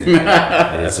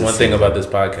That's one thing about this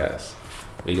podcast.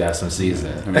 We got some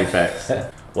season. Big facts.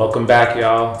 Welcome back,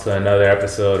 y'all, to another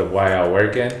episode of Why Y'all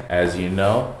Working. As you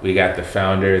know, we got the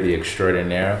founder, the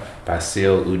extraordinaire,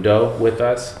 Basil Udo, with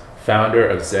us. Founder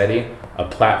of Xeddy, a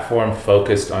platform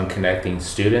focused on connecting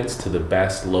students to the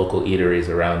best local eateries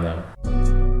around them.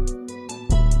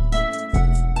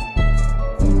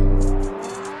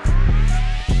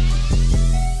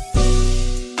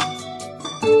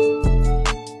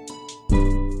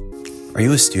 Are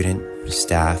you a student,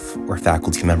 staff, or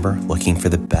faculty member looking for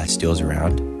the best deals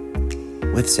around?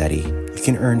 With Xeddy, you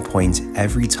can earn points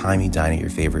every time you dine at your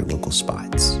favorite local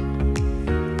spots.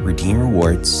 Redeem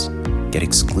rewards, get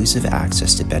exclusive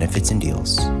access to benefits and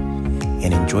deals,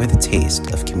 and enjoy the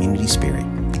taste of community spirit,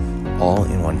 all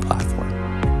in one platform.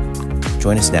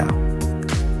 Join us now.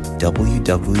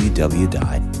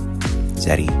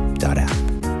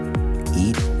 www.xeddy.app.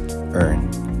 Eat, earn,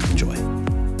 enjoy.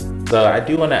 So I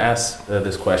do want to ask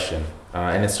this question,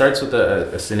 and it starts with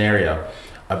a scenario.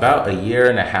 About a year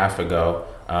and a half ago,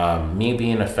 me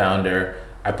being a founder,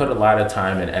 I put a lot of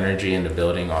time and energy into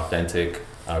building authentic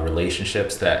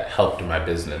relationships that helped my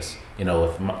business. You know,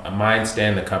 with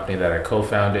Mindstand, the company that I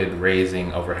co-founded,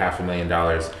 raising over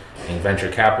 $500,000 in venture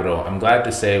capital, I'm glad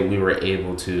to say we were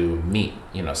able to meet,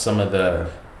 some of the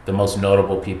most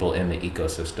notable people in the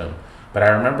ecosystem. But I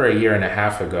remember a year and a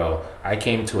half ago, I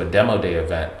came to a demo day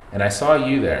event and I saw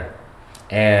you there.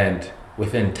 And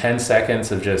within 10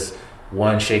 seconds of just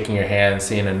one shaking your hand,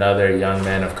 seeing another young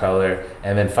man of color,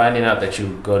 and then finding out that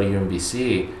you go to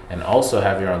UMBC and also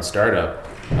have your own startup,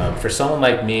 for someone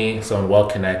like me, someone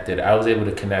well-connected, I was able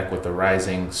to connect with a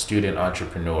rising student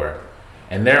entrepreneur.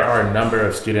 And there are a number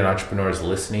of student entrepreneurs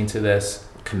listening to this,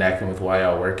 connecting with Why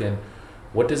Y'all Working.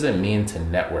 What does it mean to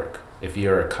network if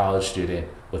you're a college student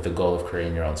with the goal of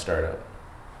creating your own startup?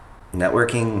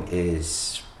 Networking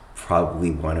is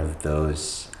probably one of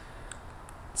those.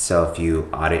 So if you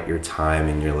audit your time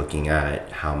and you're looking at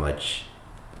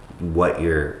what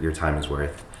your time is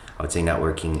worth, I would say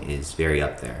networking is very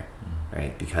up there,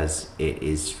 right? Because it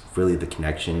is really the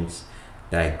connections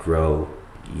that grow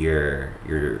your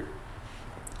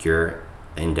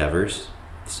endeavors.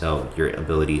 So your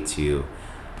ability to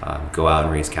go out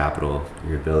and raise capital,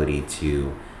 your ability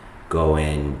to go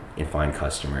in and find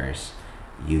customers.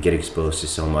 You get exposed to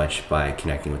so much by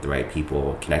connecting with the right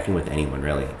people, connecting with anyone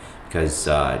really. Because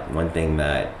one thing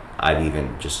that I've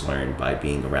even just learned by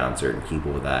being around certain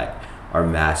people that are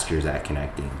masters at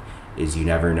connecting is you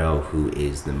never know who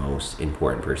is the most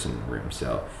important person in the room.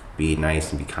 So be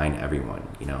nice and be kind to everyone,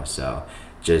 So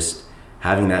just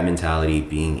having that mentality,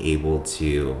 being able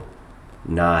to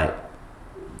not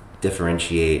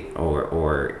differentiate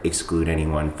or exclude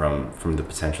anyone from the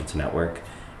potential to network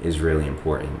is really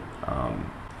important.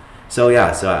 So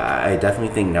I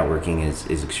definitely think networking is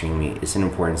it's an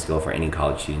important skill for any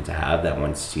college student to have that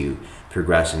wants to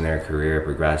progress in their career,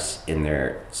 progress in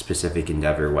their specific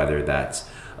endeavor, whether that's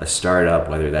a startup,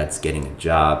 whether that's getting a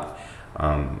job,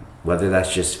 whether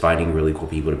that's just finding really cool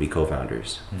people to be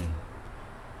co-founders.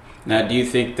 Now, do you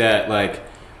think that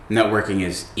networking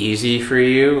is easy for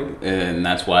you, and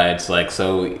that's why it's it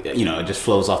just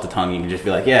flows off the tongue? You can just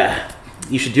be like, yeah,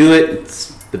 you should do it.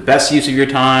 It's the best use of your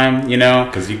time,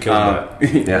 Because you killed that.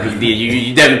 Yeah.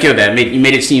 you definitely killed that. You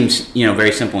made it seem,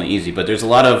 very simple and easy. But there's a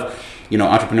lot of,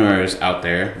 entrepreneurs out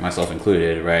there, myself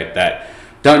included, right, that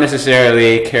don't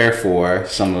necessarily care for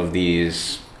some of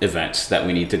these events that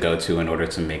we need to go to in order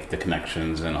to make the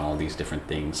connections and all these different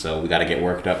things. So we got to get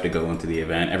worked up to go into the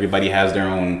event. Everybody has their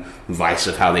own vice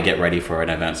of how they get ready for an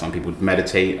event. Some people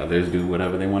meditate, others do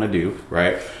whatever they want to do,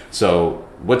 right? So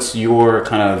what's your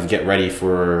kind of get ready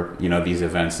for, these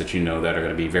events that that are going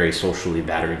to be very socially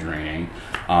battery draining?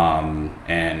 Does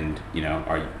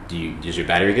your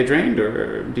battery get drained,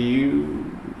 or do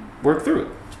you work through it?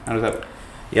 How does that?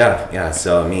 Yeah.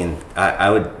 So I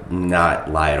would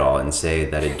not lie at all and say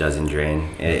that it doesn't drain.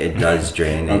 It does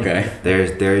drain. Okay. There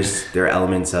are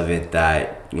elements of it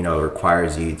that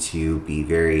requires you to be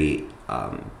very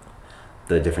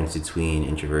the difference between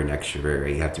introvert and extrovert.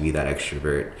 Right? You have to be that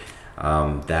extrovert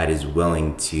that is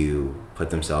willing to put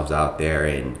themselves out there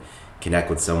and connect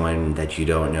with someone that you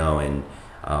don't know and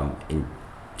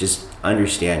just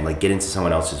understand, get into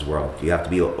someone else's world. You have to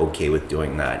be okay with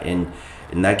doing that. And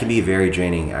that can be a very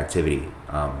draining activity.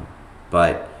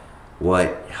 But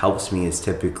what helps me is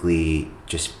typically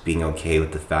just being okay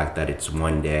with the fact that it's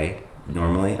one day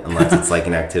normally, unless it's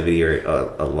an activity or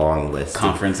a long list.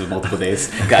 Conference of multiple days.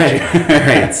 Gotcha.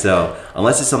 Right. So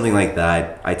unless it's something like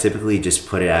that, I typically just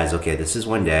put it as, okay, this is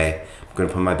one day. I'm going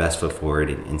to put my best foot forward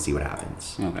and see what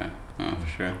happens. Okay. Oh, for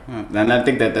sure. And I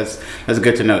think that's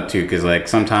good to know too, because like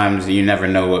sometimes you never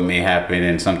know what may happen,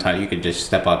 and sometimes you could just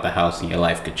step out the house and your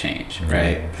life could change,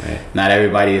 right? Not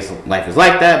everybody's life is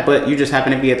like that, but you just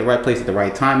happen to be at the right place at the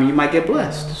right time, and you might get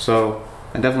blessed. So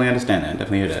I definitely understand that. I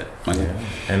definitely hear that. Yeah.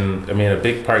 And I mean, a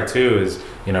big part too is,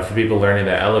 you know, for people learning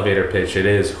the elevator pitch, it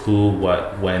is who,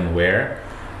 what, when, where.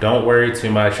 Don't worry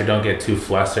too much, or don't get too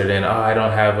flustered in, I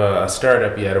don't have a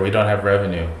startup yet, or we don't have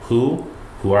revenue. Who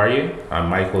are you? I'm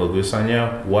Michael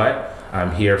Agusanyo. What?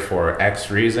 I'm here for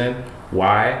X reason.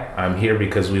 Why? I'm here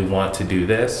because we want to do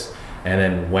this. And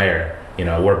then where? You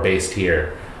know, we're based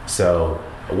here. So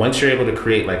once you're able to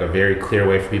create like a very clear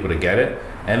way for people to get it,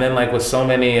 and then like with so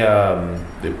many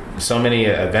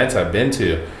events I've been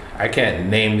to, I can't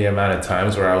name the amount of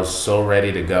times where I was so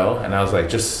ready to go, and I was like,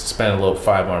 just spend a little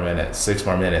 5 more minutes, 6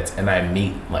 more minutes, and I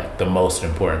meet like the most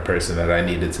important person that I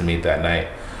needed to meet that night.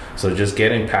 So just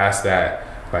getting past that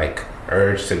like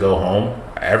urge to go home,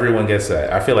 everyone gets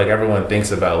that. I feel like everyone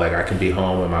thinks about like, I can be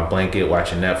home with my blanket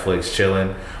watching Netflix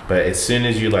chilling, but as soon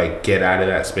as you like get out of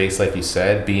that space, like you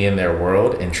said, be in their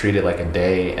world and treat it like a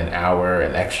day, an hour,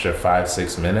 an extra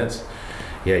 5-6 minutes,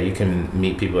 yeah, you can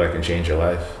meet people that can change your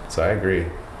life. So I agree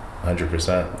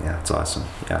 100%. Yeah, it's awesome.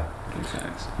 Yeah.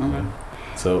 Okay.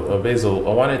 So Basil,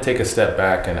 I want to take a step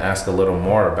back and ask a little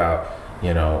more about,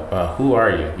 you know, who are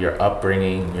you, your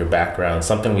upbringing, your background,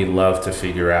 something we love to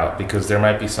figure out, because there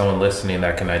might be someone listening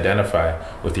that can identify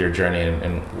with your journey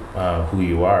and who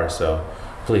you are. So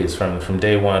please, from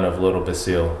day one of Little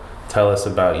Basil, tell us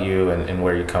about you and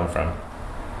where you come from.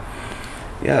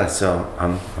 Yeah, so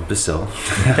I'm Basil.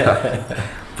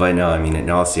 But no, I mean, in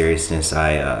all seriousness,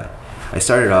 I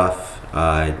started off,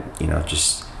 you know,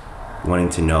 just wanting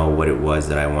to know what it was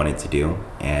that I wanted to do.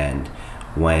 And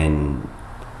when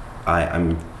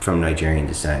I'm from Nigerian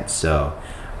descent, so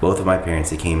both of my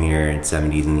parents, they came here in the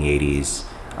 70s and the 80s.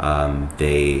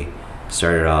 They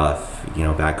started off, you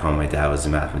know, back home. My dad was a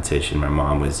mathematician. My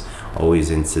mom was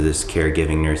always into this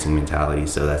caregiving, nursing mentality,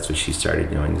 so that's what she started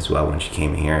doing as well when she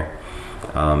came here.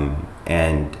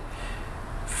 And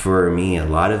for me, a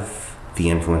lot of the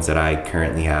influence that I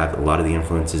currently have, a lot of the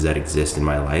influences that exist in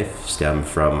my life stem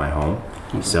from my home.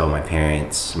 Mm-hmm. So my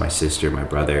parents, my sister, my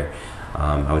brother,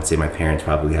 I would say my parents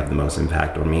probably have the most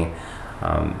impact on me.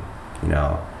 You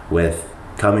know, with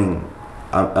coming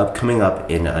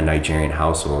up in a Nigerian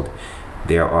household,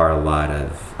 there are a lot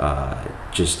of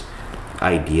just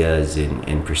ideas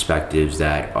and perspectives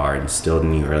that are instilled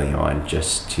in you early on,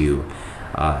 just to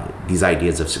these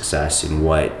ideas of success and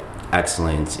what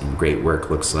excellence and great work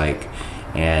looks like.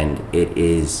 And it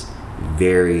is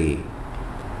very,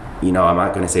 you know, I'm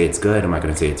not going to say it's good, I'm not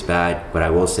going to say it's bad, but I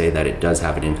will say that it does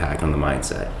have an impact on the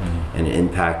mindset, mm-hmm. and an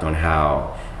impact on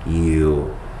how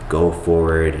you go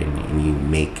forward and you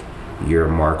make your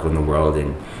mark on the world.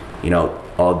 And, you know,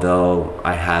 although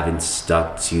I haven't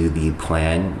stuck to the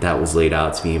plan that was laid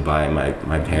out to me by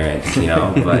my parents, you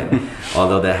know, but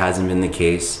although that hasn't been the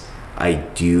case, I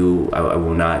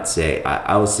will not say,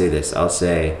 I will say this, I'll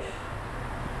say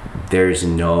there's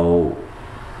no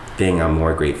thing I'm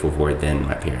more grateful for than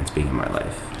my parents being in my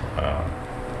life. Wow.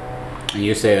 And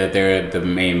you say that they're the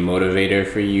main motivator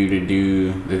for you to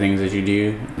do the things that you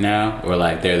do now, or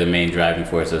like they're the main driving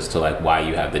force as to like why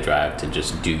you have the drive to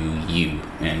just do you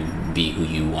and be who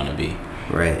you want to be?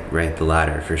 Right, the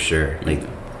latter for sure. Like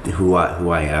who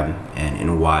I am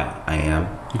and why I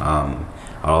am.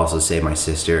 I'll also say my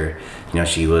sister, you know,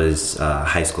 she was a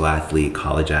high school athlete,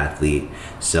 college athlete,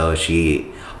 so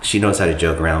she knows how to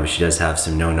joke around, but she does have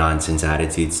some no-nonsense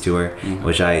attitudes to her, mm-hmm.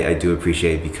 which I do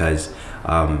appreciate, because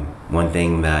one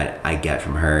thing that I get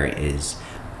from her is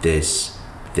this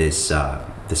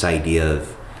idea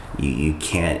of you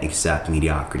can't accept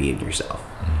mediocrity in yourself.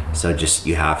 Mm-hmm. So just,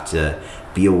 you have to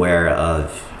be aware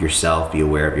of yourself, be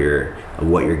aware of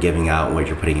what you're giving out, what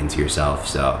you're putting into yourself.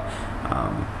 So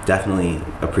definitely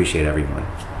appreciate everyone.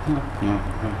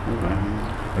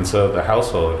 And so the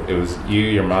household, it was you,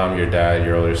 your mom, your dad,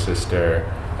 your older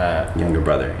sister, younger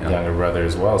brother. Yeah. Younger brother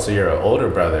as well. So you're an older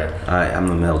brother. I'm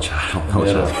the middle child.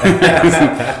 Middle.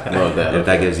 Love that. If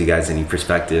that gives you guys any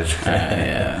perspective.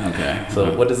 Yeah, okay.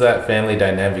 So what is that family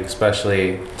dynamic,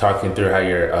 especially talking through how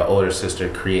your older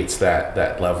sister creates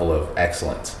that level of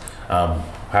excellence?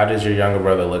 How does your younger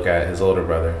brother look at his older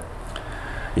brother?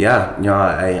 Yeah, you know,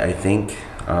 I think,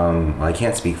 well, I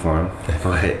can't speak for him,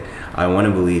 but I want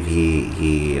to believe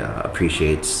he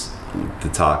appreciates the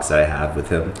talks that I have with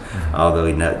him, mm-hmm. although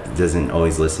he doesn't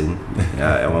always listen.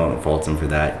 I won't fault him for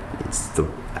that. It's the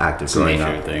act of growing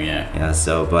up. Thing, yeah. Yeah.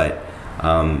 So, but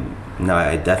no,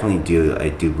 I definitely do. I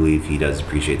do believe he does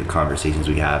appreciate the conversations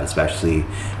we have, especially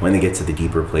when they get to the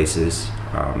deeper places.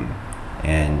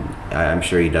 and I'm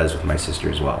sure he does with my sister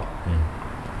as well.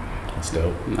 That's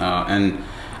dope. No, and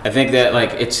I think that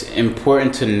like it's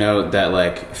important to note that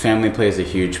like family plays a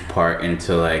huge part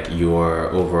into like your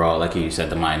overall, like you said,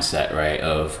 the mindset, right,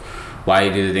 of why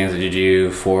you do the things that you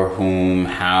do, for whom,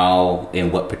 how,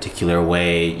 in what particular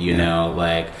way, you know,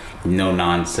 like no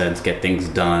nonsense, get things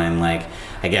done. Like,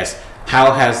 I guess,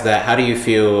 how do you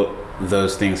feel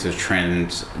those things have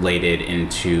translated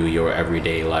into your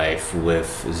everyday life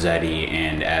with Xeddy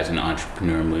and as an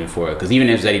entrepreneur moving forward? Because even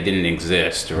if Xeddy didn't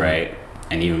exist, right,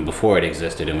 and even before it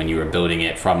existed and when you were building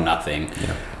it from nothing,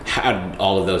 how did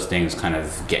all of those things kind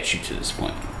of get you to this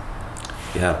point?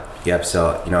 Yep.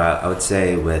 So, I would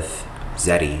say with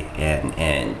Xeddy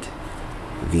and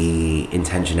the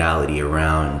intentionality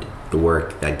around the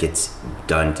work that gets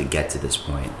done to get to this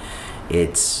point,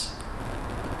 it's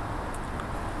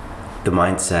the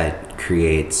mindset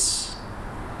creates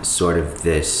sort of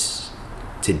this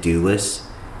to-do list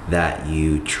that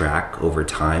you track over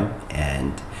time,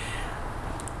 and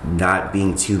not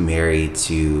being too married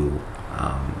to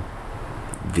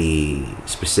the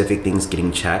specific things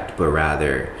getting checked, but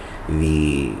rather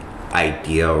the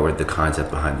idea or the concept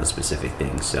behind those specific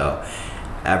things. So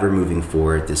ever moving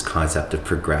forward, this concept of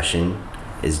progression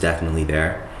is definitely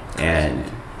there, and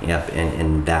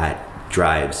and that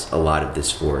drives a lot of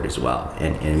this forward as well,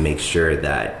 and makes sure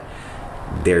that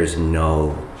there's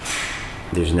no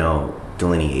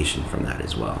delineation from that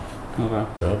as well. Okay.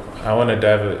 I want to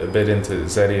dive a bit into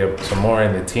Xeddy some more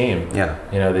in the team. Yeah.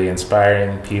 The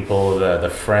inspiring people, the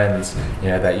friends,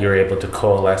 that you're able to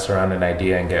coalesce around an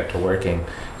idea and get to working.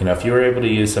 If you were able to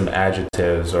use some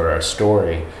adjectives or a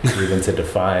story even to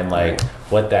define like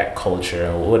what that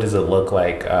culture, what does it look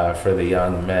like for the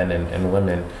young men and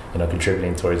women,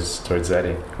 contributing towards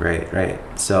Xeddy. Right.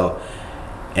 So,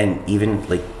 and even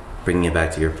like bringing it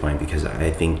back to your point, because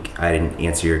I think I didn't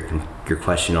answer your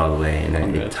question all the way,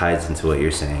 and it ties into what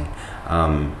you're saying.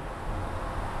 A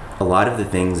lot of the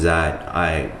things that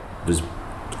I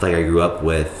grew up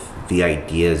with, the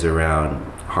ideas around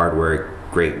hard work,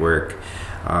 great work,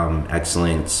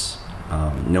 excellence,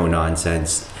 no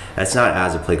nonsense, that's not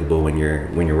as applicable when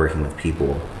you're working with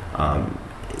people.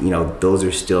 Those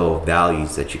are still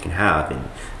values that you can have and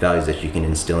values that you can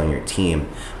instill in your team,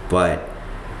 but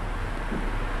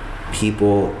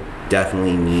people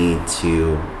definitely need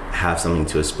to have something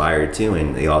to aspire to,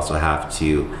 and they also have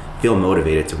to feel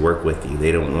motivated to work with you.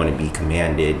 They don't want to be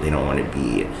commanded. They don't want to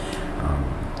be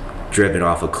driven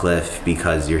off a cliff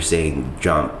because you're saying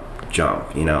jump.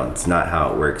 It's not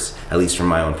how it works, at least from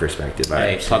my own perspective.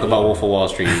 Hey, talk about Wolf of Wall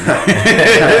Street. Got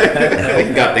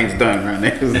things done around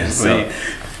there.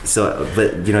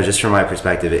 But just from my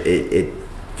perspective, it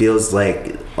feels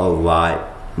like a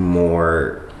lot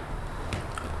more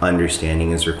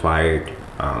understanding is required.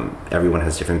 Everyone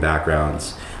has different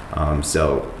backgrounds,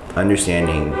 so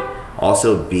understanding,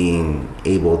 also being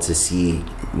able to see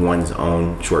one's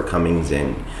own shortcomings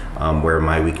and where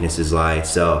my weaknesses lie.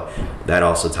 So that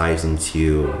also ties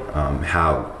into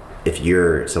how, if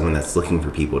you're someone that's looking for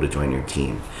people to join your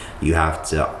team, you have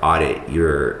to audit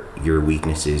your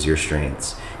weaknesses, your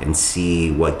strengths, and see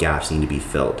what gaps need to be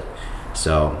filled.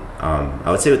 So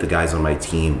I would say with the guys on my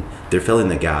team, they're filling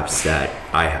the gaps that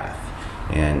I have,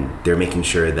 and they're making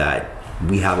sure that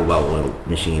we have a well-oiled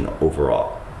machine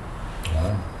overall.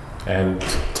 And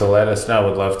to let us know,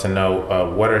 would love to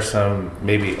know what are some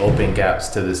maybe open gaps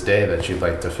to this day that you'd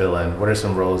like to fill in? What are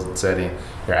some roles that Xeddy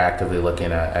you're actively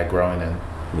looking at growing in?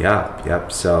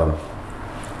 Yep. So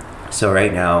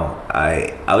right now,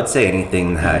 I would say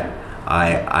anything that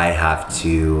I have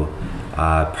to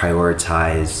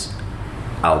prioritize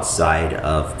outside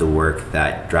of the work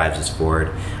that drives us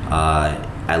forward,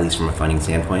 at least from a funding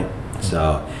standpoint.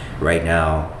 So right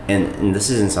now, and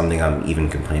this isn't something I'm even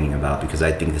complaining about, because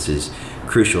I think this is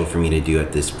crucial for me to do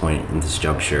at this point in this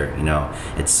juncture.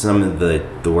 It's some of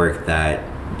the work that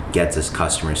gets us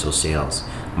customers, so sales,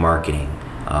 marketing,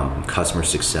 customer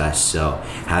success. So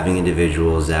having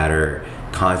individuals that are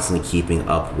constantly keeping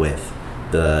up with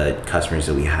the customers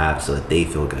that we have so that they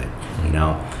feel good,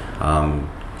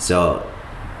 so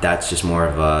that's just more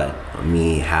of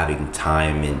me having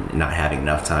time and not having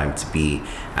enough time to be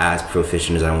as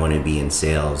proficient as I want to be in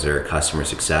sales or customer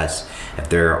success. If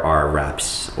there are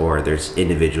reps or there's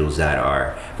individuals that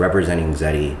are representing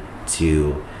Xeddy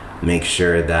to make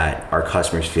sure that our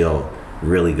customers feel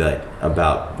really good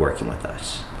about working with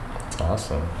us. That's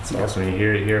awesome. It's awesome. You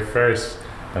hear it here first.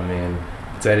 I mean,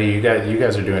 Xeddy, you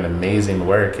guys are doing amazing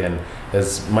work, and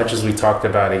as much as we talked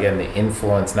about, again, the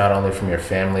influence not only from your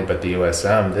family but the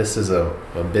USM, this is a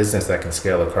business that can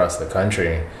scale across the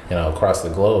country, across the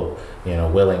globe,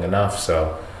 willing enough.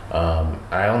 So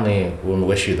I only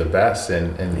wish you the best,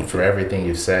 and for everything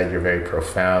you've said. You're very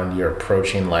profound. You're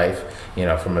approaching life,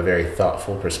 from a very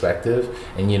thoughtful perspective,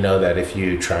 and you know that if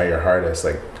you try your hardest,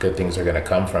 like, good things are going to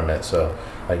come from it. So,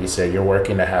 like you said, you're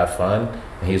working to have fun,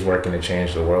 and he's working to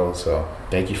change the world. So,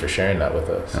 thank you for sharing that with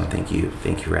us. No, thank you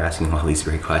for asking all these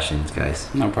great questions, guys.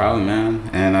 No problem, man.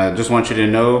 And I just want you to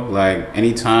know, like,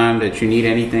 anytime that you need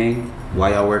anything,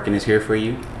 Why Y'all Working is here for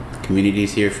you. The community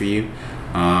is here for you.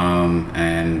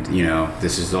 And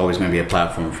this is always going to be a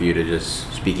platform for you to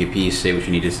just speak your piece, say what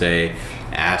you need to say,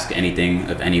 ask anything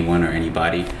of anyone or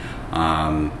anybody.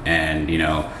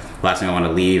 Last thing I want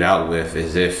to leave out with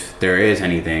is, if there is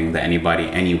anything that anybody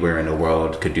anywhere in the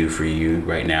world could do for you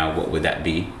right now, what would that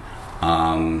be?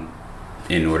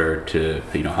 In order to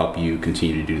help you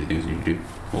continue to do the things that you do,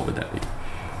 what would that be?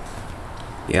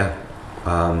 Yeah.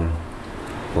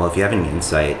 Well, if you have any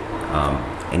insight,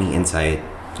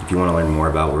 if you want to learn more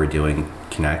about what we're doing,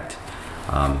 connect.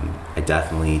 I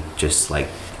definitely just like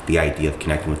the idea of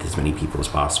connecting with as many people as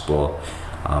possible,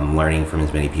 learning from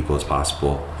as many people as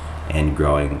possible, and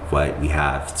growing what we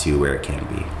have to where it can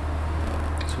be.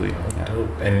 Sweet. Yeah.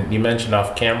 Dope. And you mentioned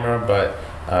off camera, but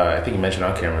I think you mentioned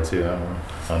on camera too. I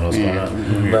don't know what's going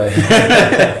on. But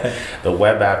the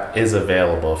web app is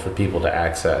available for people to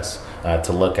access,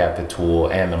 to look at the tool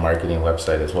and the marketing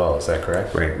website as well. Is that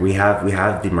correct? Right. We have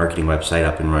the marketing website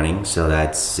up and running, so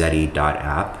that's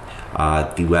Xeddy.app.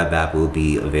 The web app will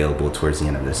be available towards the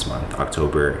end of this month,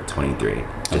 October 23.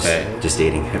 Just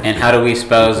stating it. And how do we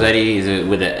spell Xeddy? Is it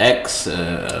with an X?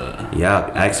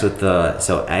 Yeah, X with Xeddy.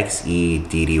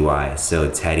 So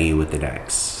Teddy with an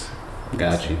X.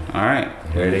 Got you. All right.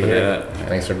 Here it is.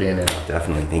 Thanks for being here.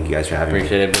 Definitely. Thank you guys for having me.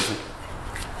 Appreciate it.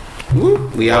 Woo.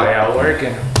 We out. Y'all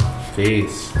working.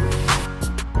 Peace.